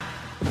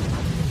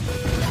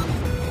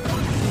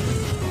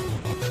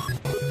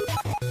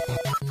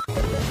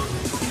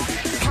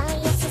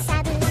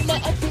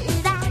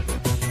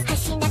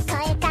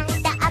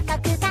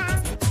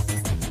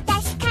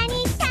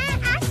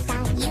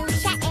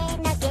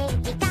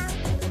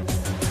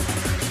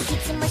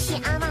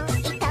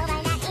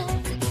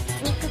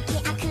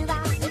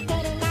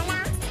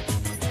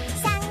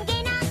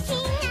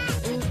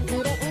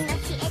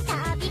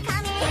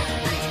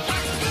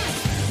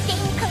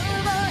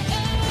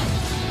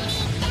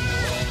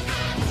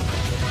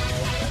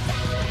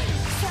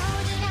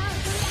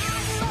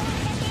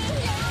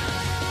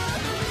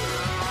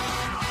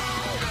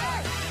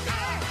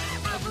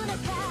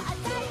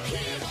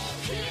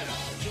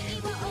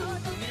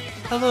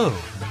Hello,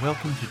 and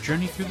welcome to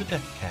Journey Through the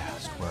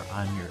Deckcast, where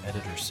I'm your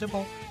editor,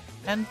 Sybil,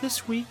 and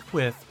this week,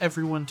 with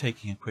everyone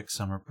taking a quick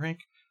summer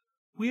break,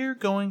 we're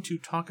going to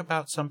talk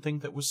about something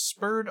that was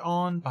spurred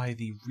on by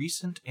the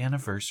recent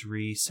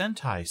anniversary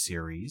Sentai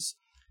series,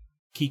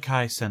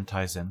 Kikai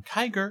Sentai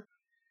Zenkaiger,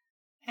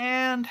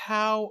 and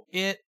how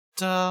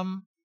it's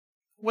an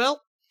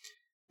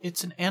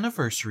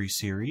anniversary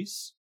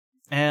series,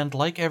 and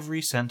like every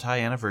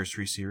Sentai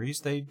anniversary series,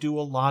 they do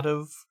a lot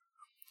of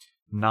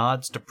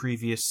nods to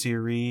previous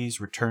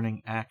series,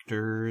 returning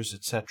actors,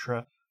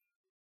 etc.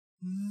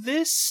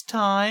 This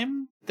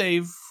time,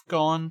 they've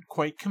gone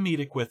quite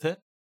comedic with it,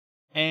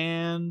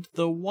 and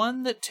the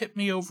one that tipped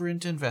me over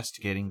into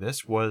investigating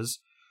this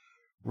was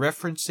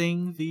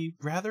referencing the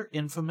rather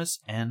infamous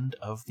end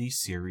of the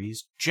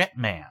series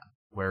Jetman,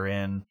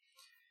 wherein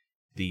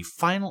the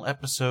final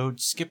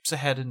episode skips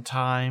ahead in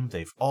time,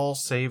 they've all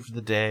saved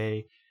the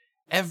day,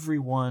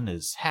 everyone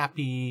is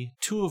happy,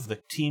 2 of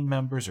the team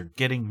members are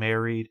getting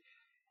married,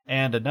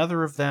 and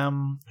another of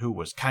them, who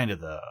was kind of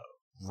the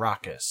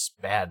raucous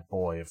bad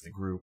boy of the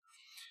group,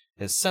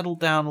 has settled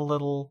down a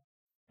little,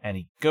 and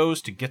he goes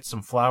to get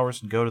some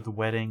flowers and go to the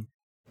wedding,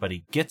 but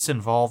he gets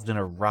involved in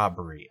a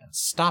robbery and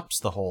stops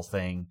the whole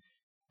thing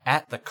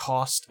at the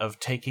cost of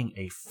taking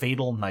a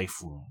fatal knife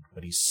wound.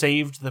 But he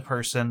saved the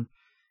person,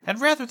 and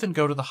rather than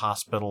go to the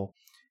hospital,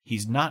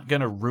 he's not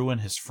going to ruin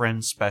his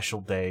friend's special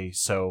day,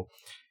 so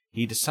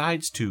he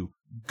decides to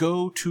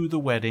go to the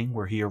wedding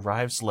where he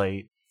arrives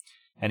late,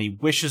 and he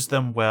wishes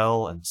them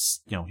well, and,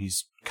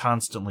 he's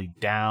constantly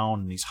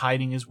down, and he's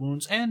hiding his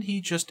wounds, and he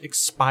just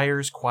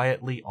expires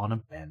quietly on a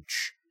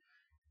bench.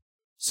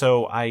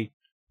 So I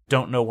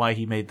don't know why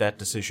he made that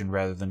decision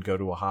rather than go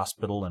to a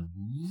hospital and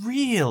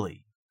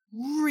really,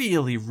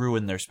 really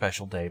ruin their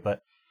special day, but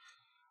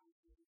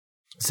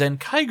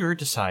Zenkaiger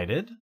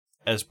decided,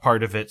 as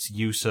part of its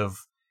use of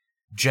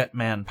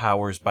Jetman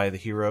powers by the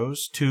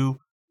heroes, to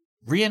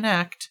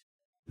reenact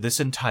this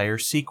entire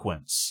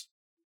sequence,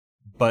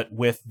 but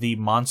with the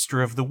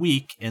monster of the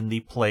week in the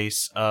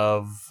place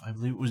of, I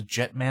believe it was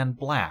Jetman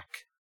Black.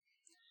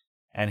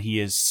 And he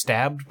is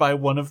stabbed by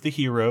one of the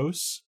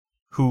heroes,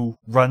 who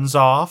runs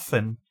off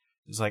and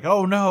is like,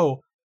 oh no!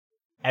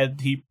 And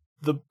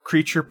the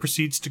creature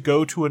proceeds to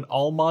go to an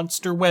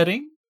all-monster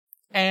wedding,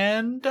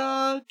 and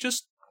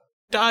just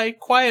die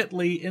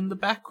quietly in the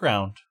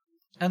background.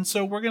 And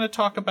so we're going to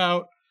talk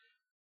about,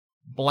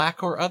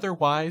 black or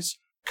otherwise,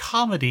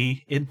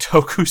 comedy in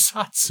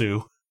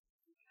tokusatsu.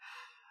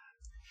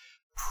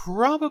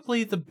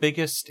 Probably the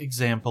biggest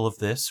example of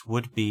this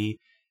would be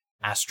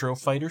Astro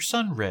Fighter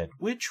Sunred,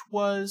 which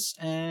was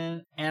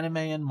an anime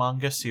and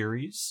manga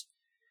series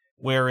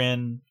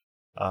wherein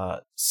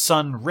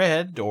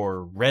Sunred,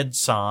 or Red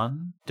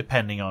San,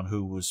 depending on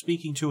who was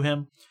speaking to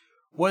him,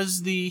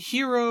 was the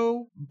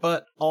hero,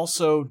 but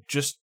also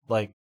just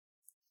like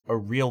a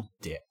real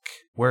dick.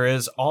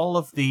 Whereas all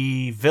of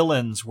the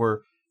villains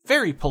were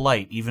very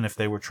polite, even if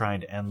they were trying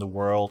to end the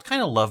world,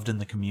 kind of loved in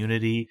the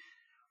community.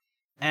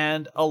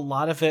 And a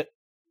lot of it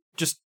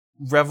just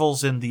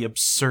revels in the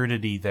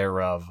absurdity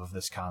thereof of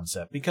this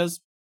concept, because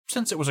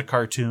since it was a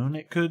cartoon,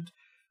 it could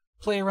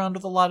play around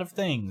with a lot of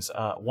things.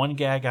 One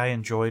gag I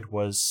enjoyed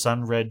was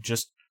Sunred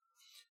just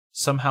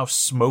somehow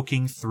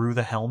smoking through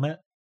the helmet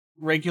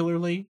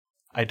regularly.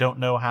 I don't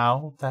know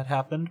how that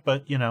happened,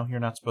 but, you're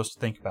not supposed to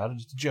think about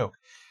it. It's a joke.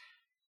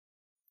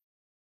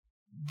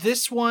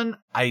 This one,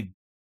 I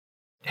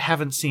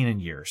haven't seen in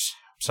years.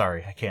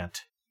 Sorry, I can't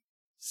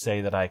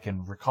say that I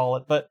can recall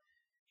it, but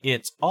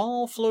it's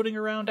all floating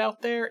around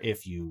out there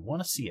if you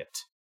want to see it.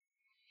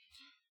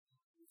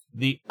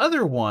 The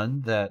other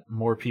one that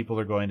more people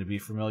are going to be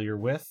familiar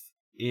with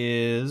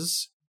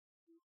is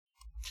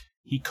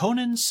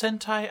Hikonen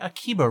Sentai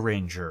Akiba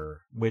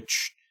Ranger,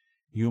 which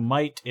you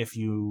might, if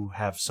you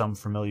have some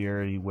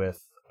familiarity with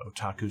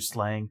otaku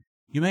slang,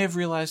 you may have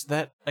realized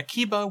that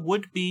Akiba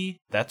would be,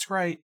 that's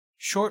right,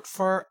 short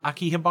for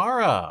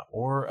Akihabara,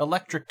 or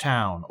Electric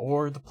Town,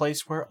 or the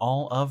place where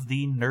all of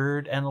the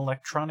nerd and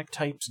electronic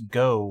types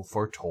go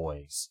for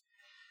toys.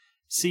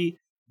 See,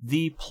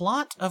 the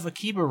plot of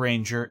Akiba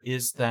Ranger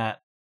is that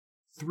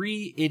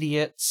 3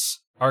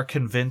 idiots are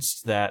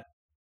convinced that,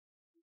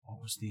 what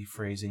was the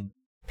phrasing?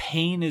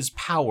 Pain is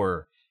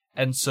power,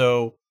 and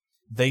so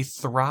they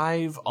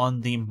thrive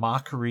on the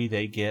mockery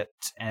they get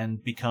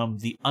and become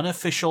the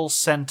unofficial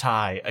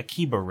Sentai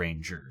Akiba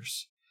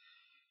Rangers.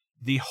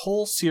 The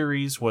whole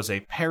series was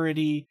a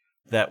parody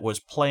that was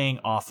playing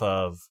off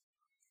of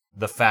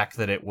the fact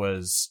that it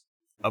was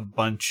a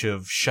bunch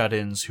of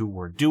shut-ins who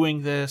were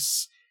doing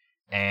this,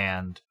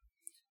 and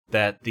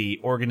that the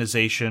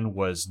organization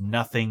was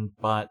nothing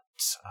but,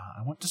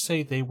 I want to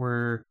say they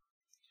were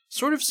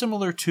sort of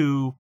similar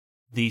to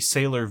the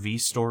Sailor V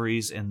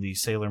stories in the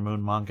Sailor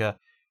Moon manga.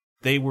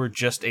 They were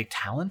just a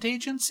talent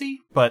agency,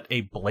 but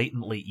a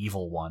blatantly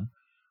evil one.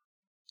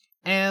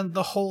 And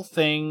the whole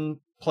thing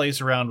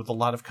plays around with a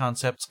lot of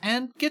concepts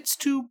and gets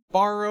to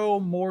borrow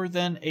more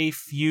than a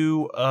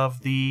few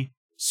of the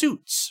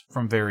suits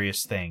from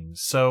various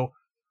things. So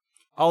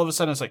all of a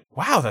sudden it's like,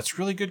 wow, that's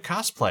really good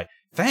cosplay.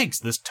 Thanks,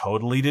 this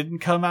totally didn't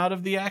come out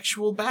of the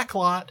actual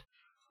backlot.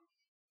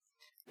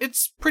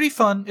 It's pretty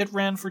fun. It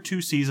ran for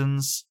 2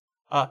 seasons.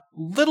 A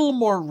little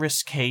more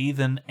risque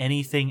than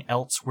anything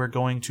else we're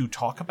going to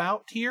talk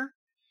about here,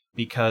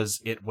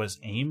 because it was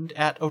aimed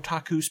at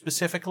otaku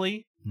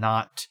specifically,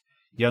 not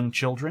young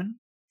children.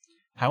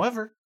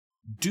 However,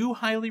 do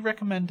highly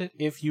recommend it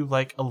if you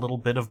like a little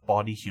bit of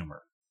bawdy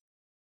humor.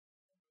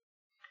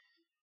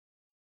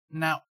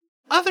 Now,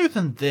 other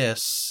than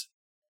this,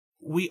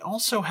 we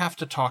also have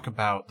to talk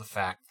about the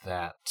fact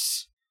that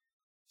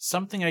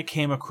something I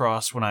came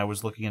across when I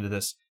was looking into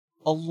this,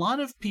 a lot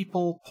of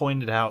people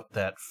pointed out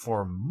that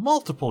for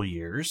multiple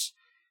years,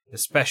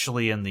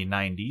 especially in the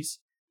 90s,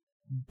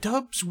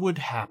 dubs would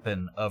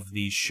happen of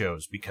these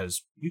shows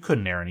because you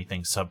couldn't air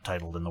anything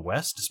subtitled in the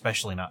West,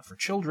 especially not for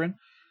children.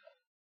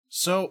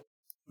 So,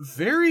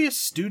 various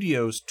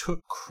studios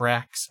took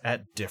cracks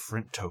at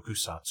different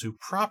tokusatsu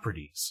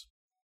properties.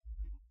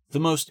 The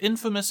most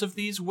infamous of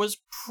these was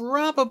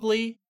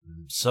probably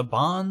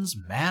Saban's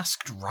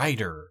Masked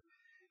Rider,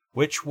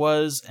 which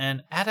was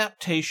an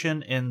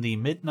adaptation in the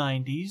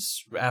mid-90s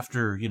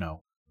after,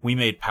 we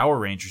made Power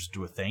Rangers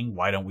do a thing,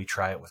 why don't we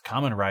try it with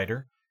Kamen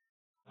Rider,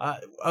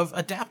 of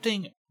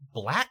adapting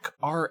Black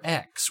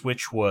RX,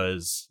 which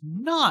was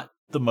not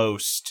the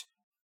most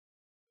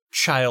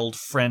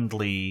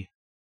child-friendly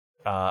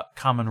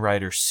Kamen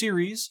Rider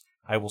series.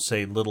 I will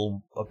say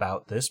little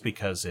about this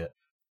because it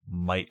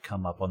might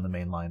come up on the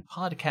Mainline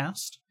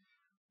podcast.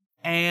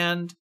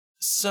 And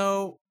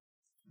so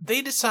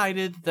they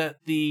decided that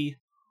the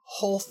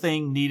whole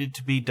thing needed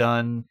to be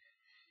done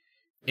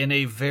in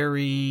a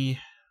very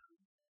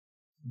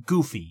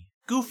goofy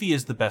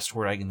is the best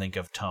word I can think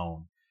of,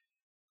 tone,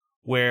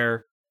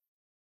 where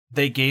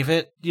they gave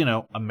it,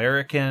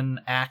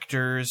 American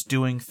actors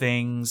doing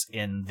things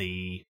in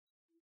the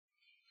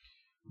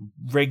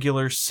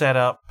regular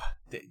setup,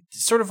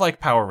 sort of like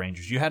Power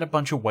Rangers. You had a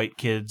bunch of white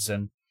kids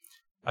and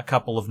a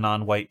couple of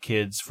non-white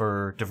kids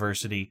for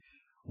diversity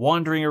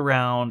wandering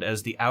around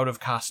as the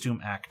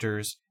out-of-costume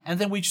actors, and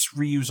then we just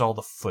reuse all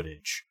the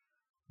footage.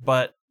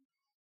 But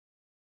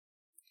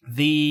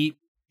the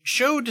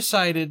show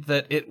decided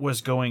that it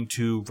was going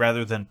to,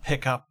 rather than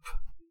pick up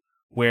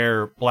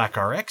where Black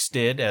RX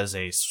did as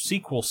a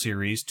sequel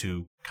series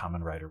to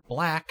Kamen Rider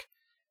Black,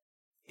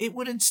 it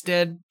would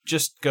instead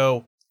just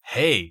go,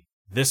 hey,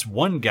 this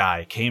one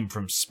guy came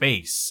from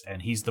space,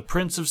 and he's the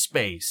Prince of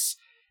Space,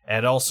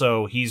 and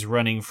also he's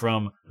running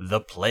from the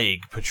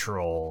Plague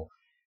Patrol,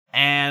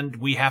 and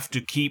we have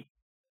to keep...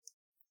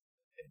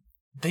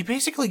 They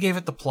basically gave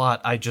it the plot,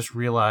 I just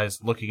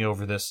realized looking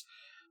over this,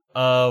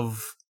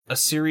 of a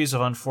series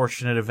of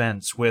unfortunate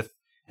events with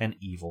an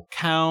evil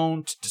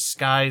count,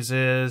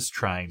 disguises,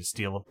 trying to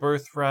steal a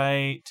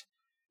birthright.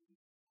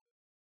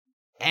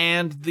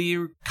 And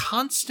the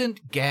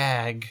constant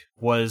gag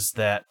was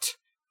that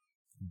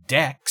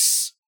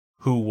Dex,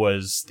 who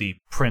was the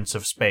Prince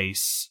of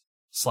Space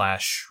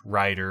 /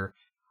 Rider,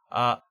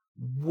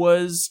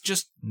 was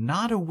just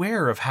not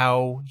aware of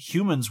how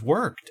humans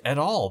worked at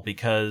all,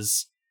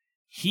 because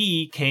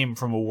he came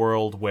from a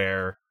world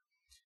where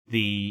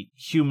the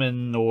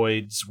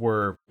humanoids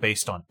were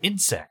based on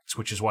insects,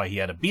 which is why he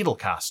had a beetle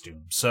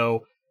costume.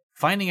 So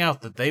finding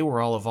out that they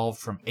were all evolved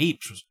from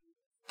apes was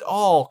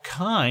all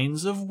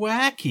kinds of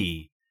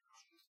wacky.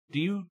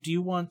 Do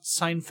you want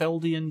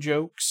Seinfeldian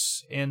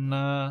jokes in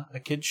a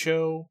kid's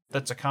show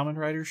that's a Kamen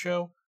Rider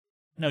show?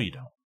 No, you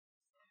don't.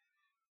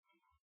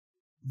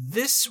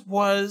 This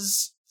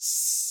was,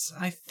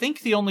 I think,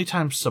 the only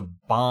time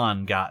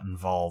Saban got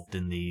involved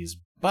in these,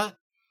 but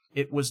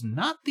it was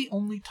not the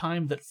only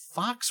time that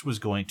Fox was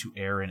going to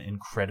air an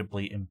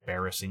incredibly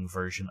embarrassing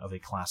version of a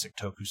classic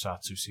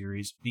tokusatsu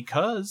series,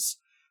 because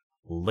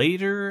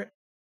later,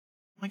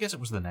 I guess it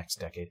was the next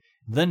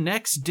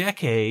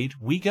decade,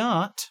 we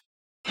got...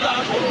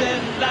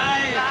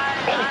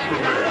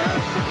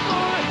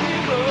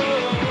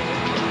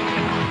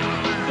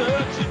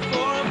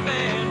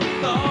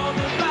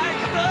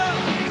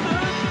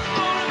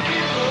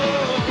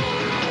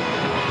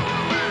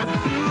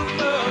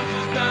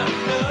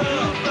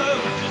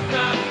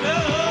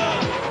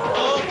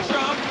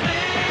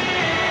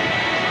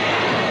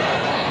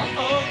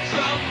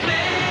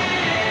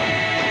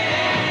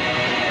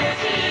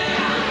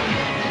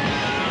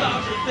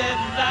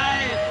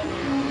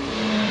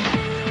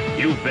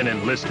 You've been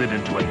enlisted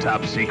into a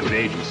top-secret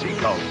agency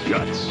called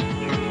GUTS.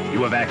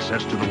 You have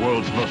access to the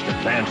world's most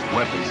advanced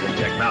weapons and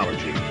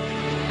technology.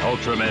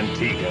 Ultraman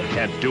Tiga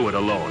can't do it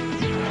alone.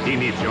 He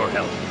needs your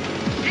help.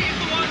 He's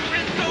the one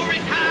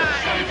restoring time.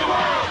 Save the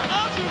world.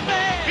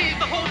 Ultraman. He's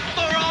the hope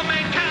for all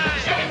mankind.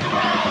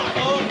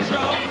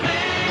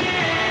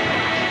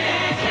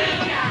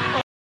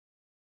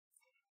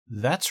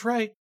 That's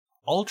right.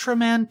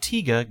 Ultraman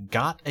Tiga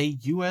got a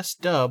US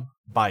dub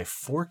by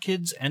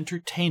 4Kids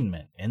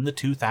Entertainment in the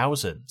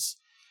 2000s.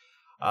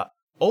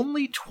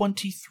 Only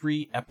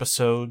 23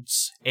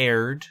 episodes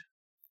aired.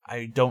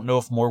 I don't know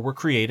if more were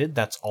created.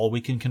 That's all we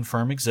can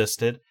confirm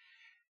existed.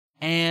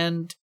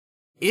 And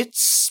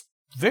it's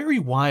very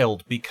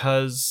wild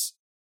because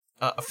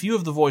a few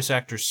of the voice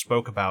actors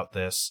spoke about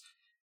this.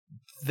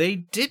 They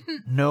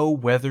didn't know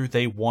whether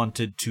they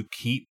wanted to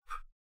keep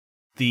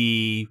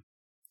the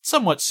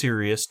somewhat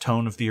serious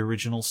tone of the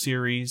original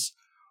series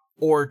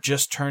or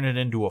just turn it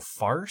into a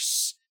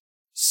farce.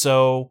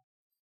 So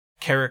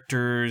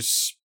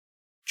characters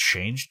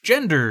changed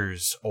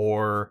genders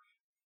or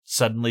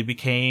suddenly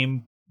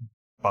became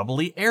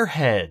bubbly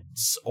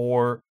airheads,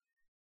 or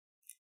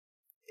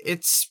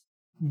it's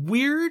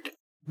weird.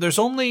 There's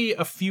only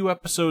a few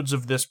episodes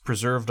of this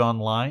preserved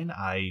online.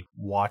 I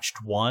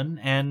watched one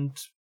and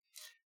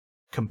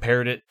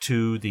compared it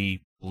to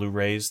the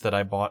Blu-rays that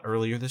I bought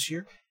earlier this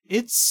year.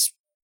 It's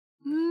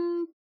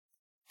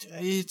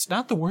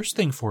not the worst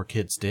thing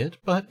 4Kids did,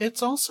 but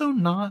it's also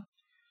not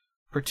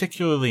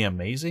particularly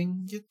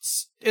amazing.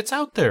 It's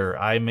out there.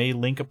 I may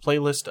link a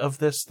playlist of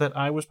this that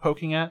I was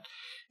poking at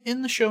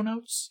in the show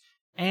notes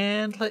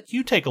and let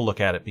you take a look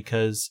at it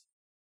because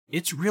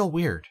it's real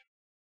weird.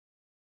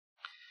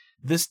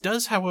 This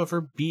does,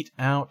 however, beat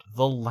out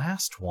the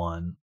last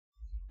one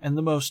and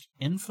the most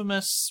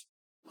infamous,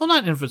 well,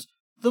 not infamous,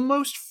 the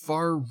most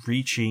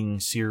far-reaching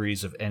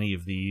series of any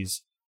of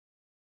these.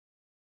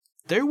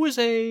 There was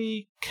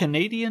a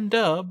Canadian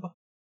dub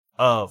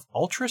of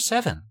Ultra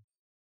 7.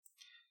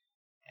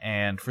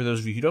 And for those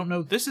of you who don't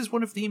know, this is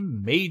one of the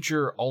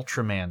major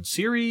Ultraman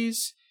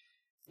series.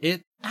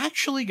 It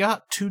actually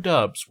got 2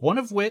 dubs, one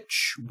of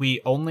which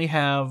we only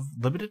have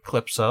limited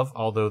clips of,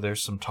 although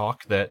there's some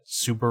talk that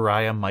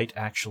Tsuburaya might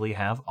actually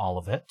have all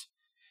of it,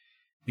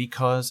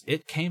 because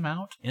it came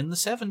out in the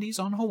 70s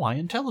on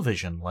Hawaiian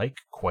television, like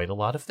quite a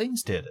lot of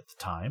things did at the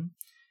time,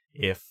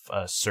 if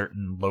a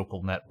certain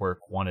local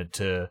network wanted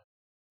to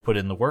put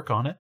in the work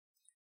on it.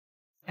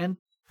 And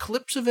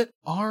clips of it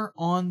are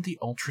on the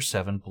Ultra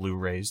 7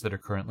 Blu-rays that are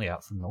currently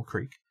out from Mill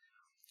Creek.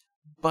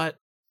 But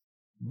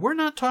we're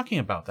not talking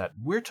about that.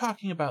 We're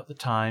talking about the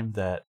time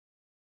that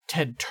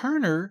Ted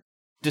Turner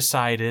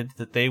decided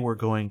that they were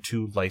going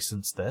to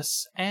license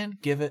this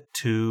and give it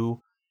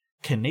to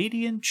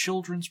Canadian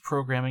children's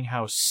programming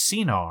house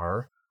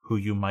CNR, who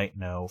you might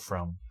know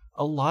from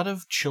a lot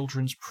of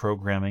children's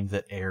programming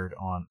that aired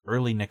on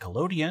early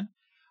Nickelodeon.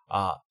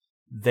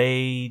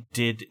 They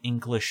did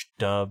English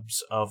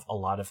dubs of a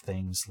lot of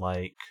things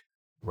like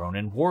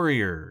Ronin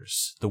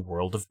Warriors, The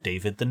World of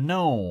David the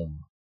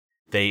Gnome.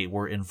 They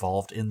were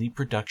involved in the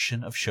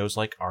production of shows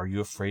like Are You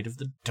Afraid of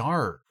the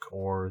Dark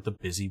or The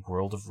Busy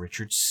World of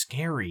Richard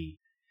Scarry,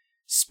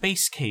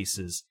 Space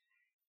Cases,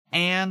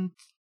 and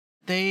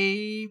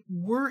they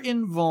were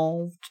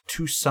involved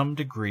to some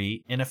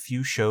degree in a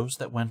few shows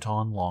that went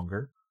on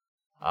longer.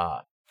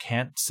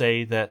 Can't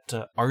say that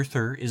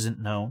Arthur isn't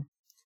known.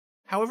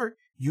 However,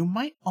 you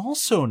might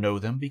also know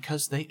them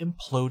because they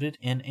imploded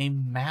in a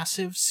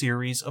massive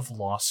series of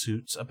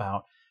lawsuits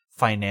about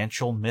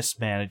financial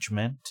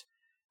mismanagement,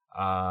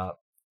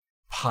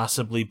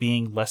 possibly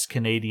being less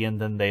Canadian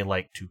than they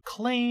like to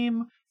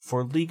claim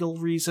for legal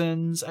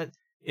reasons.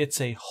 It's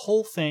a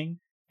whole thing,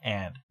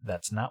 and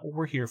that's not what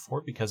we're here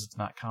for because it's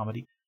not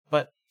comedy.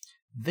 But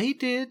they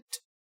did,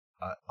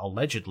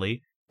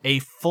 allegedly, a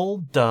full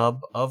dub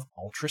of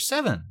Ultra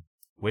 7,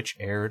 which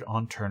aired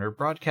on Turner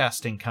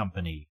Broadcasting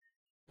Company.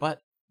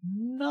 But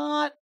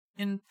not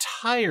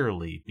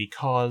entirely,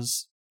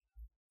 because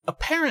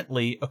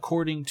apparently,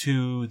 according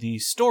to the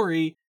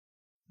story,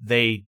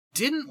 they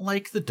didn't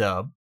like the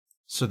dub,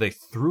 so they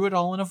threw it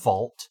all in a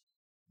vault,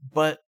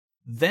 but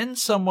then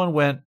someone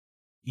went,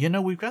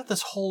 we've got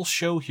this whole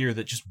show here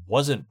that just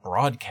wasn't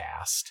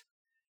broadcast.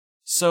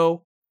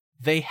 So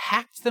they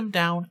hacked them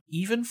down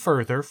even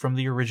further from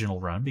the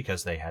original run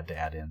because they had to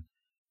add in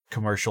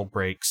commercial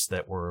breaks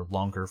that were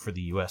longer for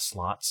the US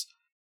slots.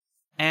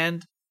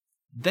 And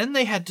then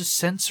they had to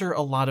censor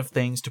a lot of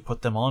things to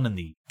put them on in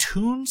the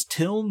Toons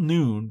Till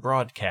Noon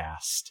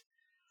broadcast.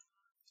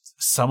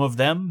 Some of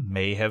them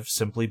may have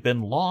simply been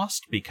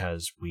lost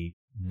because we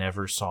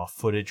never saw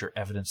footage or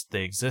evidence that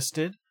they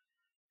existed.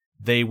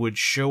 They would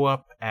show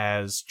up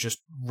as just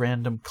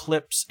random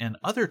clips in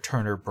other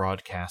Turner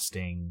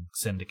Broadcasting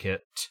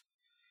Syndicate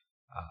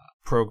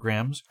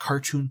programs.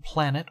 Cartoon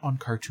Planet on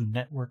Cartoon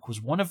Network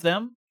was one of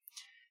them.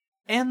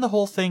 And the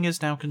whole thing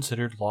is now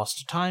considered lost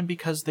to time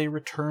because they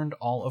returned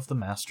all of the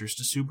masters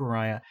to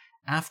Tsuburaya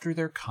after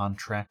their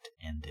contract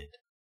ended.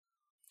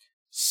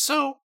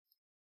 So,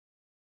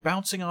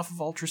 bouncing off of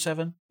Ultra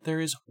 7, there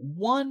is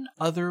one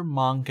other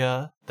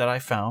manga that I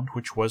found,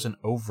 which was an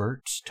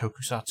overt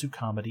tokusatsu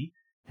comedy,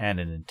 and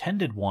an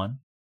intended one,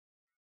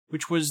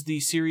 which was the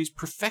series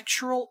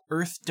Prefectural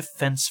Earth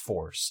Defense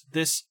Force.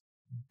 This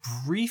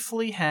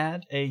briefly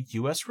had a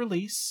US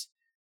release.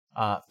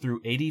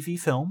 through ADV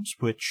Films,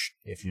 which,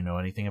 if you know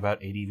anything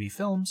about ADV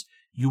Films,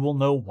 you will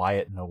know why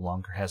it no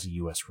longer has a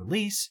US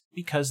release,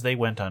 because they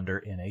went under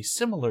in a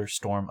similar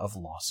storm of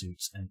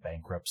lawsuits and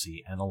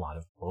bankruptcy and a lot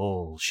of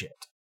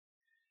bullshit.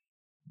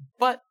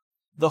 But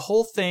the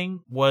whole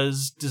thing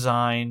was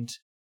designed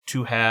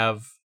to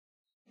have,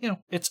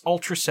 it's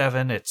Ultra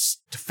 7,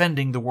 it's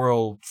defending the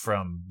world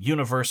from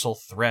universal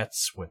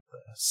threats with the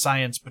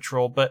Science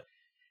Patrol, but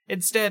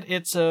instead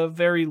it's a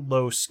very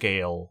low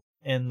scale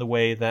in the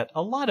way that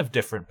a lot of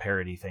different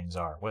parody things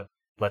are. Well,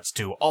 let's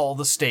do all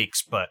the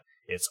stakes, but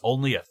it's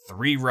only a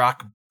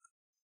 3-block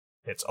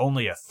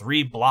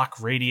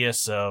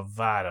radius of,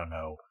 I don't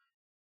know,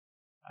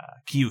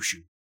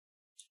 Kyushu.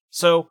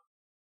 So,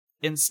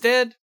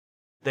 instead,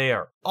 they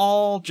are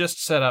all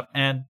just set up,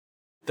 and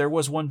there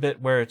was one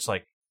bit where it's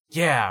like,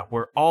 yeah,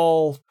 we're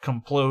all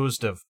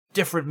composed of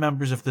different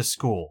members of this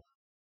school,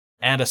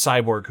 and a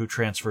cyborg who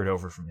transferred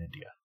over from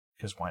India,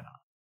 because why not?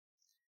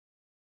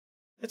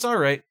 It's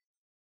alright.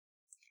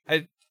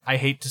 I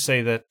hate to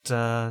say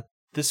that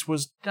this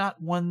was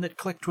not one that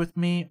clicked with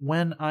me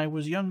when I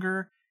was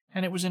younger,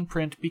 and it was in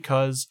print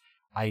because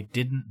I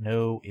didn't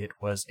know it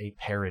was a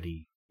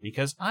parody,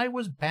 because I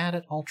was bad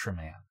at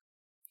Ultraman.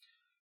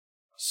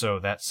 So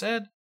that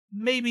said,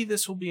 maybe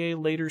this will be a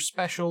later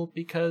special,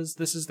 because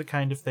this is the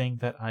kind of thing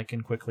that I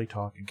can quickly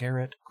talk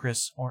Garrett,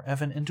 Chris, or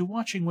Evan into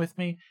watching with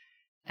me,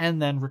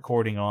 and then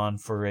recording on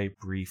for a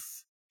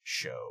brief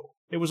show.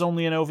 It was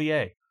only an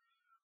OVA.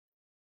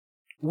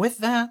 With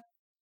that,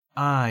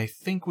 I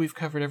think we've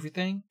covered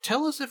everything.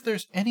 Tell us if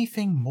there's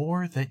anything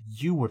more that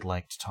you would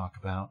like to talk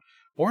about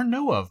or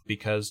know of,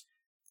 because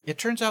it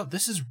turns out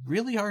this is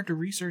really hard to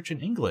research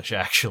in English,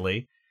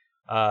 actually.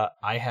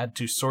 I had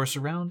to source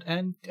around,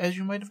 and as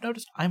you might have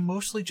noticed, I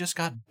mostly just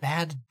got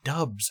bad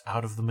dubs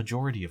out of the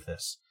majority of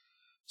this.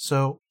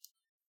 So,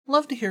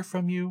 love to hear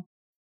from you.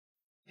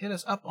 Hit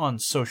us up on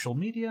social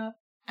media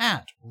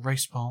at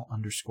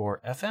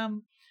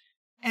riceball_FM.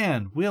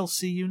 And we'll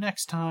see you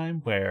next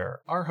time,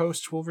 where our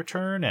hosts will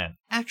return and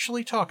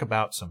actually talk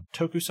about some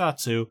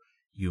tokusatsu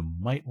you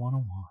might want to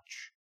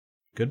watch.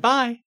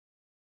 Goodbye!